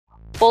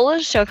Bola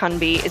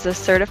Sokunbi is a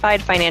certified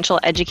financial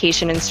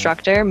education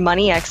instructor,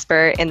 money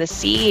expert, and the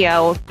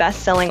CEO,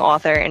 best-selling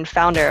author, and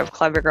founder of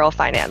Clever Girl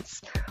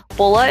Finance.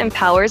 Bola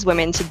empowers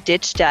women to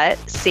ditch debt,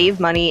 save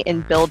money,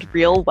 and build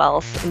real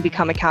wealth and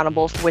become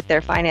accountable with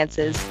their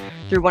finances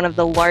through one of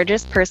the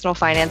largest personal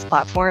finance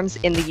platforms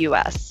in the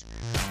US.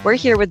 We're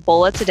here with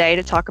Bola today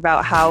to talk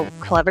about how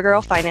Clever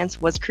Girl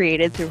Finance was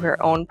created through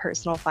her own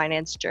personal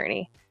finance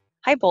journey.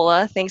 Hi,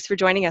 Bola. Thanks for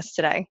joining us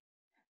today.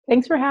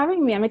 Thanks for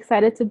having me. I'm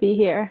excited to be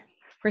here.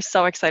 We're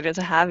so excited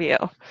to have you.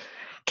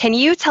 Can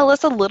you tell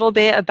us a little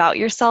bit about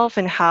yourself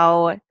and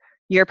how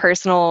your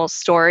personal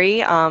story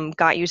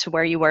got you to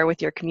where you were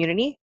with your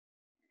community?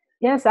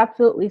 Yes,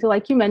 absolutely. So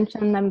like you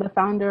mentioned, I'm the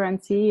founder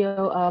and CEO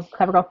of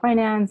Clever Girl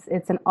Finance.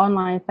 It's an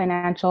online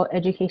financial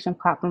education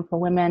platform for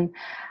women.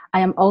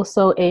 I am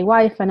also a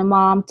wife and a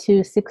mom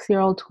to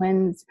 6-year-old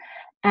twins.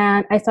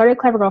 And I started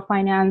Clever Girl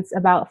Finance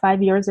about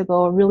 5 years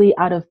ago, really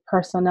out of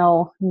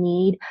personal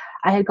need.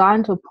 I had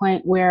gotten to a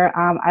point where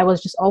I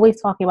was just always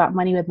talking about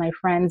money with my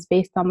friends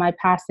based on my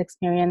past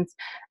experience.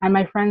 And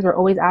my friends were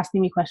always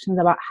asking me questions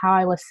about how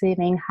I was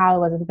saving, how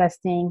I was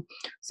investing.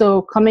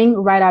 So coming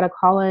right out of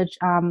college,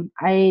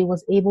 I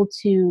was able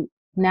to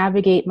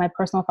navigate my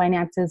personal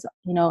finances,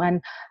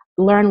 and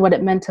learn what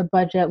it meant to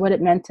budget, what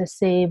it meant to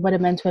save, what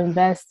it meant to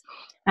invest.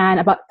 And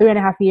about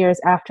 3.5 years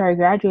after I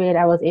graduated,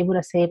 I was able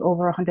to save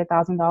over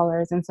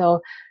 $100,000. And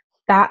so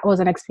that was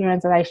an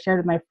experience that I shared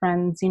with my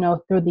friends,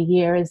 through the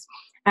years.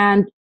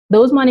 And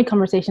those money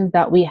conversations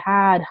that we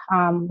had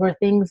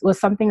was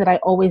something that I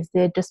always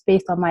did just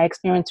based on my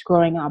experience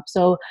growing up.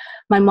 So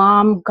my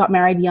mom got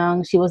married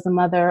young. She's the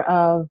mother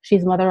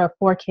of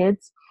 4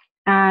 kids.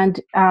 And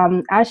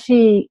as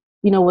she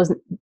was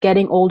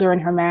getting older in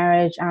her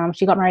marriage.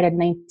 She got married at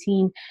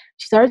 19.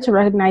 She started to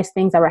recognize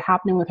things that were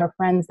happening with her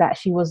friends that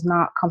she was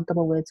not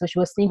comfortable with. So she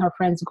was seeing her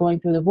friends going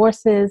through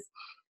divorces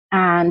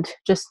and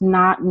just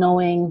not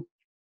knowing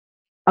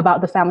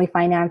about the family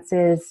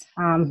finances,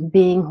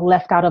 being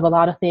left out of a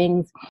lot of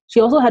things.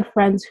 She also had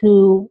friends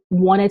who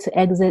wanted to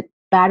exit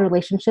bad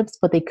relationships,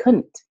 but they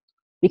couldn't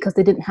because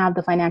they didn't have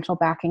the financial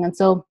backing. And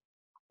so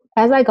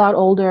as I got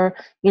older,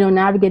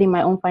 navigating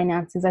my own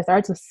finances, I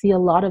started to see a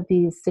lot of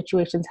these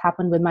situations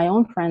happen with my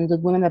own friends, with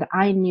women that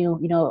I knew,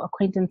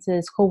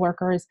 acquaintances,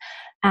 coworkers,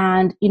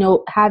 and,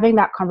 having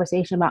that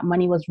conversation about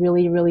money was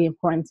really, really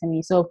important to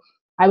me. So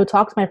I would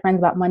talk to my friends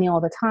about money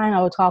all the time.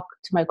 I would talk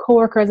to my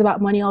coworkers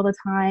about money all the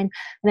time.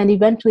 And then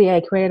eventually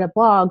I created a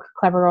blog,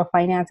 Clever Girl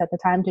Finance at the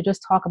time, to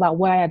just talk about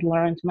what I had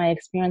learned, my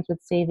experience with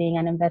saving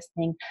and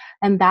investing.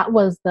 And that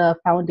was the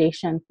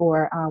foundation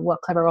for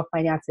what Clever Girl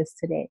Finance is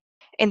today.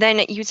 And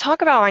then you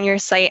talk about on your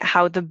site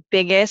how the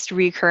biggest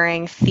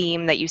recurring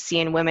theme that you see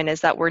in women is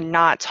that we're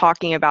not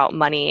talking about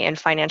money and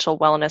financial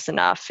wellness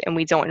enough, and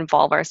we don't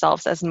involve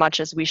ourselves as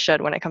much as we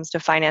should when it comes to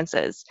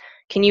finances.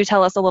 Can you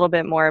tell us a little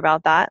bit more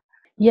about that?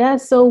 Yeah,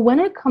 so when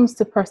it comes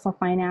to personal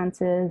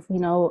finances,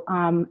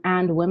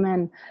 and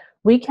women,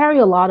 we carry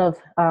a lot of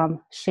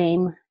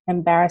shame,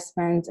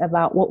 embarrassment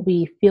about what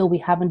we feel we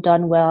haven't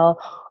done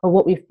well or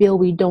what we feel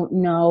we don't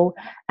know.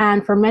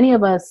 And for many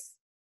of us,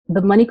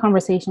 the money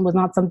conversation was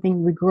not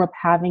something we grew up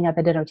having at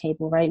the dinner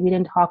table, right? We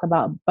didn't talk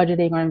about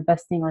budgeting or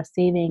investing or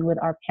saving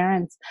with our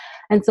parents.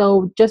 And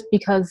so just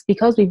because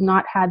we've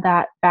not had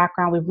that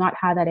background, we've not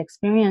had that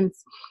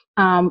experience,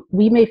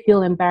 we may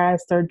feel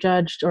embarrassed or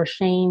judged or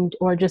shamed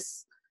or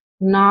just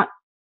not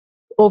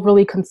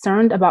overly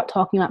concerned about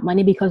talking about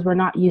money because we're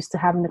not used to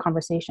having the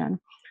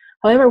conversation.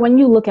 However, when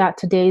you look at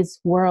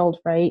today's world,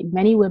 right,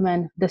 many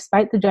women,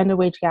 despite the gender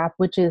wage gap,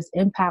 which is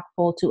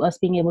impactful to us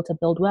being able to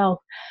build wealth,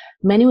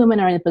 many women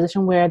are in a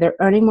position where they're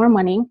earning more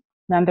money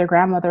than their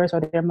grandmothers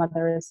or their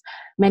mothers.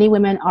 Many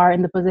women are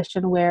in the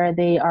position where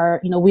they are,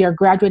 we are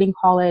graduating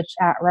college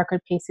at record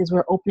paces.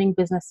 We're opening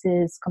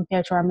businesses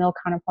compared to our male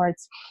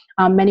counterparts.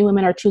 Many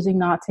women are choosing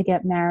not to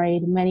get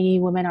married. Many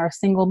women are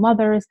single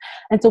mothers.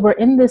 And so we're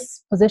in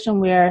this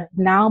position where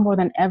now more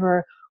than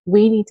ever,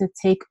 we need to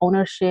take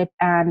ownership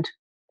and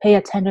pay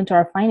attention to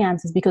our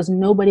finances because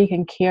nobody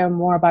can care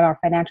more about our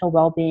financial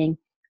well-being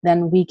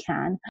than we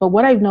can. But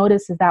what I've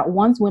noticed is that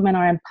once women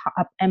are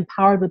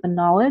empowered with the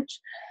knowledge,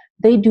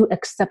 they do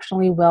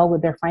exceptionally well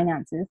with their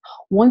finances.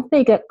 Once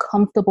they get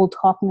comfortable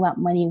talking about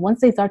money,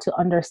 once they start to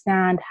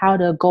understand how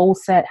to goal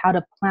set, how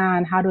to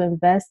plan, how to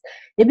invest,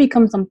 it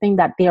becomes something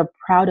that they are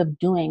proud of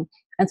doing.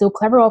 And so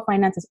Clever Girl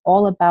Finance is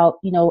all about,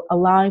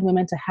 allowing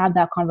women to have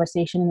that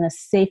conversation in a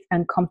safe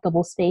and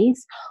comfortable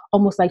space,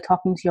 almost like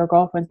talking to your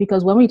girlfriends.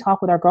 Because when we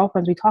talk with our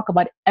girlfriends, we talk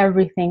about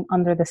everything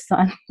under the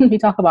sun. We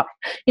talk about,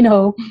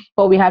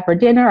 what we had for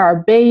dinner,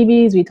 our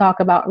babies, we talk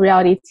about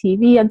reality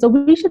TV. And so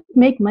we should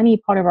make money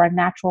part of our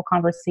natural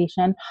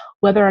conversation,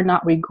 whether or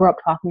not we grew up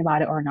talking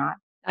about it or not.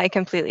 I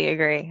completely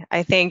agree.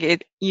 I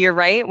think you're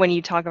right. When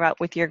you talk about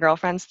with your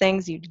girlfriends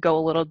things, you go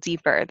a little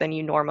deeper than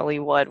you normally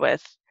would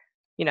with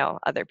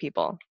other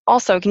people.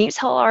 Also, can you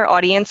tell our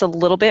audience a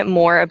little bit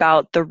more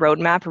about the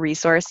roadmap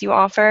resource you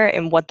offer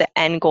and what the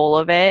end goal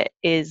of it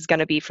is going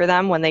to be for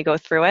them when they go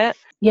through it?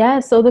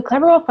 Yeah, so the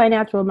Clever Wealth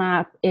Finance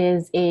Roadmap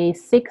is a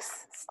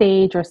 6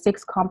 stage or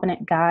 6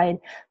 component guide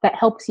that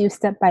helps you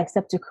step by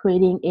step to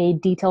creating a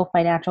detailed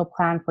financial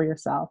plan for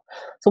yourself.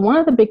 So, one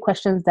of the big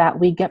questions that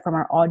we get from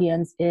our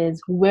audience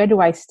is, where do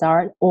I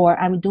start? Or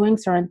I'm doing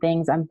certain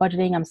things, I'm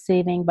budgeting, I'm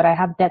saving, but I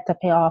have debt to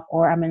pay off,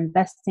 or I'm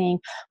investing,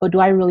 but do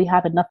I really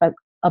have enough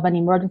of an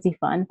emergency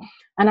fund?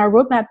 And our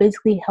roadmap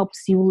basically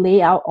helps you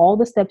lay out all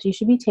the steps you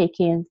should be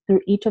taking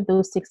through each of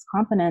those 6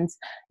 components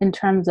in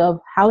terms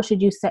of how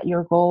should you set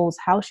your goals,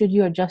 how should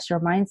you adjust your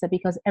mindset,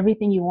 because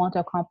everything you want to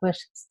accomplish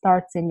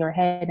starts in your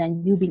head,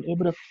 and you being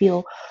able to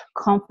feel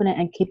confident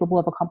and capable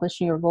of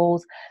accomplishing your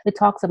goals. It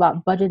talks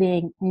about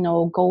budgeting,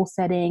 goal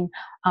setting,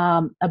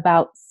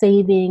 about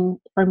saving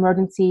for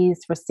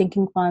emergencies, for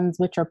sinking funds,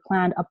 which are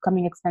planned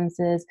upcoming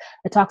expenses.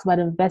 It talks about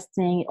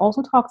investing. It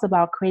also talks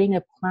about creating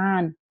a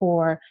plan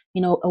for,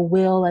 a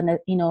will and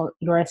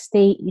your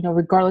estate,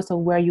 regardless of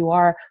where you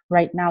are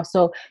right now.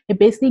 So it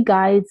basically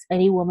guides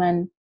any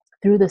woman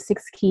through the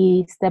 6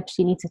 key steps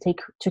she needs to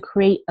take to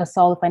create a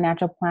solid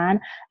financial plan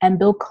and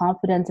build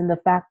confidence in the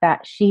fact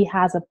that she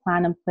has a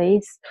plan in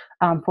place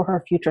for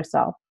her future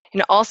self.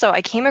 And also,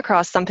 I came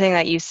across something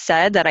that you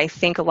said that I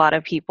think a lot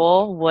of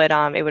people would,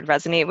 it would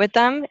resonate with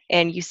them.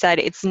 And you said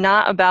it's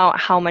not about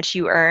how much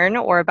you earn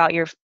or about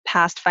your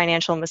past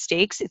financial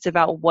mistakes. It's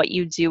about what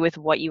you do with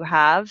what you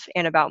have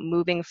and about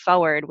moving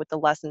forward with the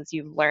lessons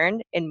you've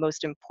learned. And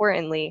most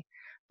importantly,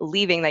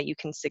 believing that you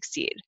can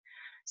succeed.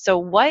 So,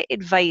 what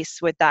advice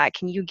with that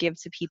can you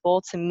give to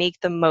people to make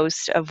the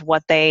most of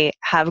what they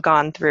have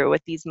gone through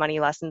with these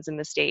money lessons and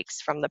mistakes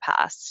from the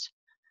past?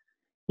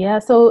 Yeah,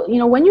 so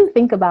when you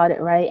think about it,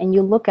 right, and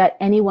you look at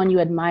anyone you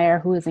admire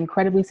who is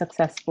incredibly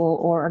successful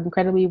or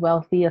incredibly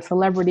wealthy, a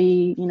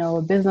celebrity,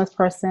 a business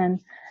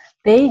person,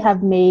 they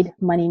have made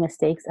money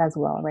mistakes as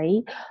well,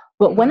 right?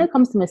 But when Mhm. it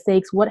comes to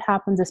mistakes, what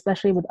happens,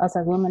 especially with us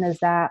as women, is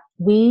that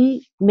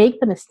we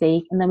make the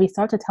mistake and then we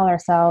start to tell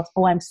ourselves,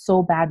 oh, I'm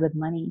so bad with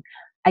money.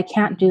 I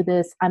can't do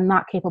this. I'm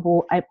not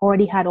capable. I've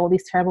already had all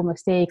these terrible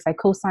mistakes. I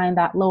co-signed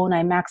that loan.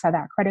 I maxed out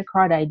that credit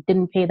card. I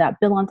didn't pay that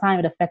bill on time.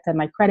 It affected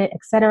my credit,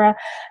 etc.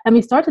 And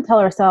we start to tell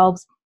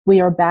ourselves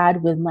we are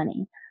bad with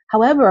money.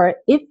 However,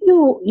 if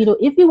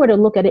you were to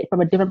look at it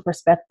from a different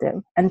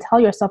perspective and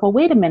tell yourself, well,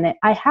 wait a minute,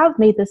 I have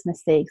made this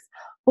mistakes,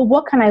 but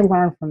what can I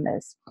learn from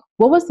this?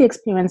 What was the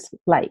experience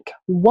like?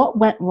 What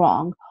went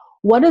wrong?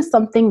 What is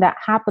something that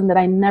happened that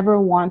I never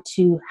want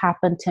to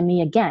happen to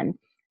me again?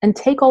 And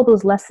take all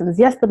those lessons.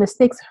 Yes, the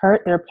mistakes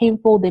hurt, they're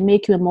painful, they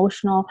make you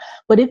emotional.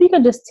 But if you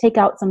can just take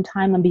out some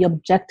time and be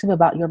objective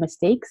about your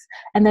mistakes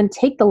and then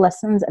take the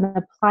lessons and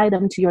apply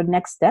them to your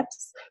next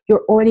steps,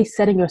 you're already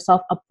setting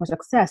yourself up for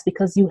success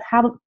because you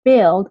haven't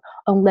failed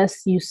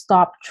unless you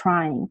stop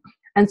trying.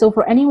 And so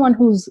for anyone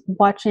who's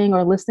watching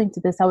or listening to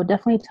this, I would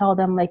definitely tell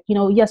them, like,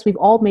 yes, we've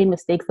all made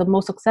mistakes. The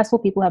most successful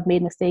people have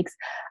made mistakes.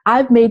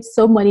 I've made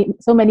so many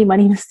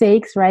money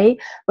mistakes, right?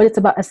 But it's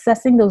about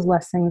assessing those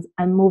lessons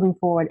and moving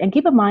forward. And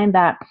keep in mind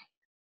that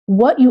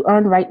what you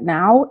earn right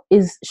now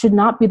should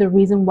not be the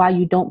reason why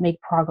you don't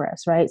make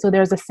progress, right? So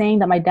there's a saying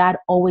that my dad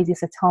always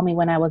used to tell me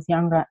when I was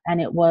younger,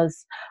 and it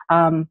was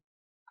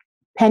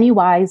penny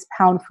wise,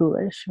 pound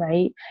foolish,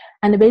 right?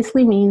 And it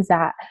basically means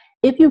that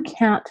if you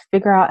can't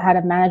figure out how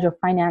to manage your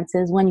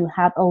finances when you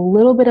have a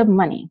little bit of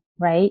money,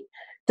 right?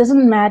 It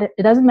doesn't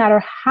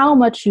matter how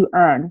much you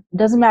earn. It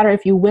doesn't matter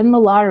if you win the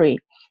lottery.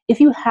 If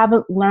you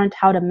haven't learned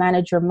how to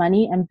manage your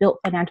money and built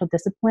financial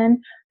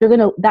discipline,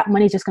 that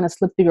money's just gonna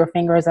slip through your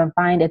fingers and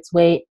find its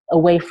way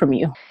away from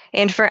you.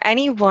 And for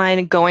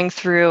anyone going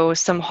through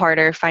some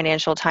harder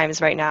financial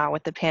times right now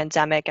with the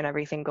pandemic and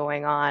everything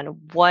going on,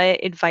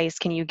 what advice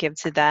can you give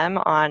to them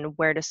on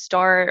where to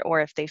start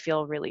or if they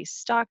feel really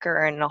stuck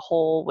or in a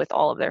hole with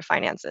all of their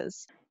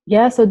finances?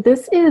 Yeah, so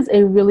this is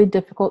a really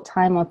difficult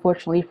time,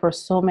 unfortunately, for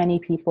so many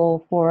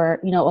people, for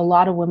a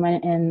lot of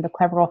women in the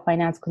Clever Girl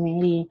finance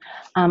community,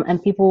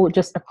 and people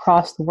just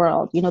across the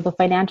world. The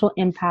financial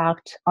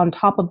impact on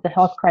top of the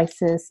health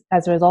crisis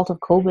as a result of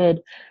COVID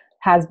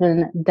has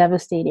been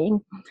devastating.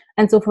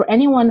 And so for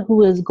anyone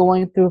who is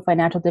going through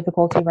financial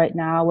difficulty right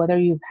now, whether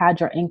you've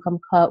had your income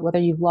cut, whether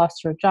you've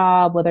lost your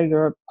job, whether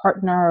your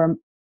partner or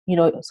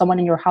someone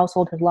in your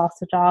household has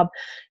lost a job,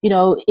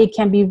 it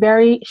can be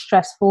very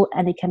stressful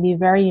and it can be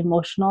very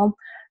emotional.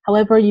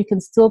 However, you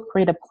can still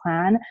create a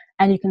plan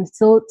and you can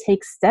still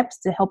take steps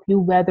to help you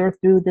weather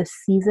through this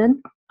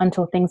season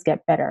until things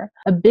get better.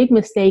 A big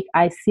mistake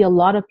I see a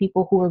lot of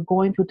people who are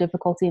going through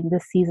difficulty in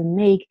this season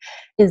make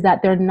is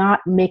that they're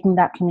not making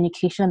that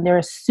communication. They're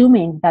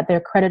assuming that their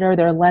creditor,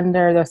 their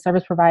lender, their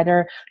service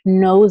provider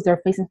knows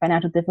they're facing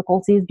financial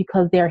difficulties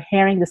because they're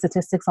hearing the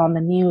statistics on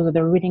the news or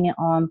they're reading it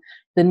on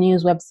the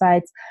news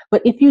websites.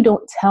 But if you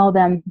don't tell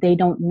them, they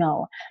don't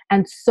know.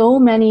 And so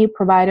many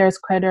providers,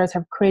 creditors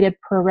have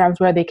created programs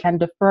where they can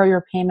defer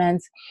your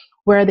payments,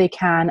 where they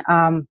can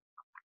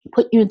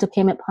put you into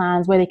payment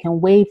plans, where they can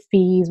waive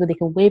fees, where they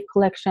can waive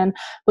collection,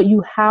 but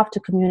you have to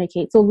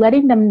communicate. So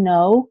letting them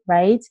know,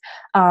 right,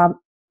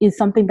 is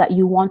something that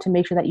you want to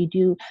make sure that you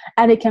do.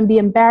 And it can be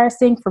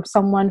embarrassing for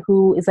someone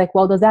who is like,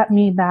 well, does that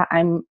mean that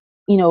I'm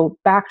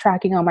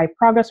backtracking on my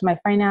progress, my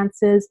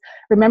finances.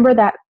 Remember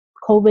that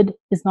COVID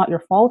is not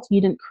your fault.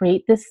 You didn't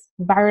create this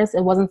virus.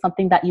 It wasn't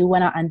something that you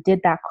went out and did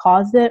that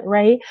caused it,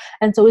 right?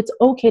 And so it's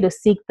okay to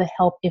seek the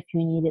help if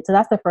you need it. So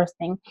that's the first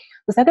thing.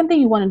 The second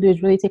thing you want to do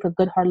is really take a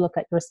good hard look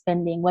at your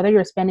spending, whether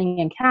you're spending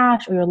in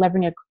cash or you're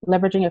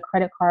leveraging a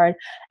credit card,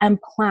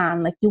 and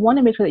plan. Like, you want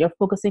to make sure that you're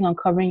focusing on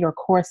covering your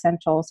core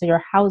essentials. So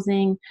your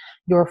housing,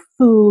 your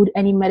food,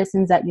 any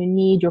medicines that you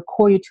need, your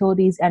core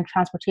utilities and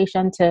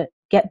transportation to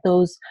get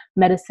those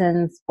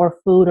medicines or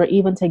food, or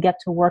even to get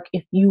to work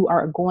if you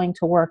are going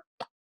to work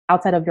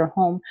outside of your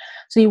home.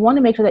 So you want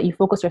to make sure that you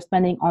focus your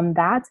spending on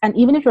that. And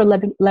even if you're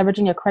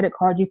leveraging a credit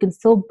card, you can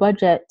still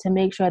budget to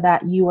make sure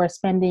that you are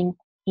spending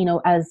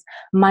as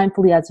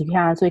mindfully as you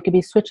can. So it could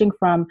be switching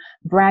from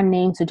brand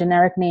names to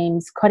generic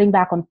names, cutting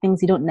back on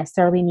things you don't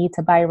necessarily need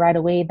to buy right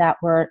away that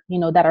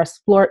are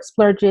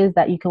splurges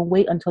that you can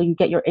wait until you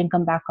get your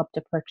income back up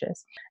to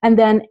purchase. And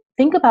then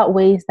think about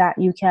ways that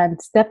you can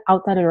step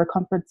outside of your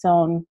comfort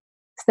zone,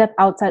 step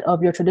outside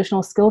of your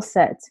traditional skill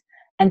set,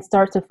 and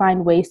start to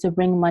find ways to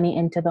bring money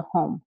into the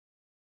home.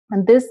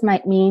 And this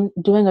might mean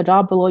doing a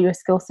job below your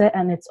skill set,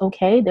 and it's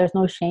okay. There's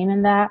no shame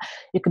in that.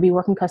 It could be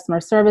working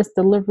customer service,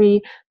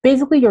 delivery.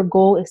 Basically, your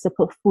goal is to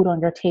put food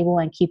on your table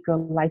and keep your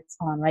lights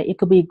on, right? It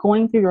could be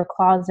going through your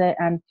closet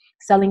and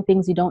selling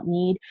things you don't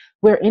need.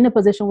 We're in a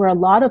position where a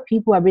lot of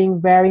people are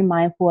being very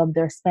mindful of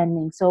their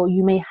spending. So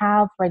you may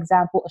have, for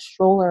example, a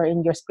stroller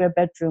in your spare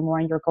bedroom or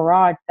in your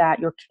garage that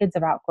your kids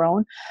have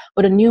outgrown,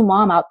 but a new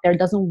mom out there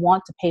doesn't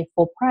want to pay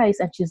full price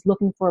and she's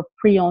looking for a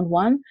pre-owned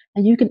one.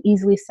 And you can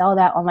easily sell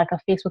that on like a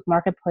Facebook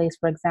Marketplace,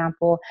 for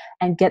example,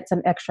 and get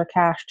some extra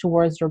cash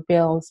towards your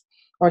bills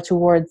or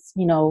towards,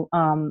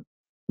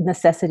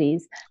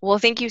 necessities. Well,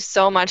 thank you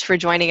so much for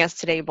joining us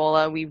today,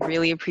 Bola. We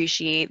really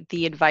appreciate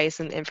the advice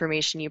and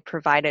information you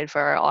provided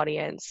for our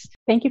audience.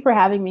 Thank you for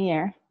having me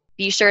here.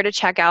 Be sure to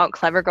check out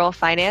Clever Girl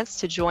Finance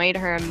to join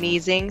her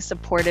amazing,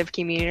 supportive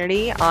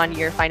community on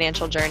your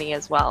financial journey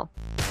as well.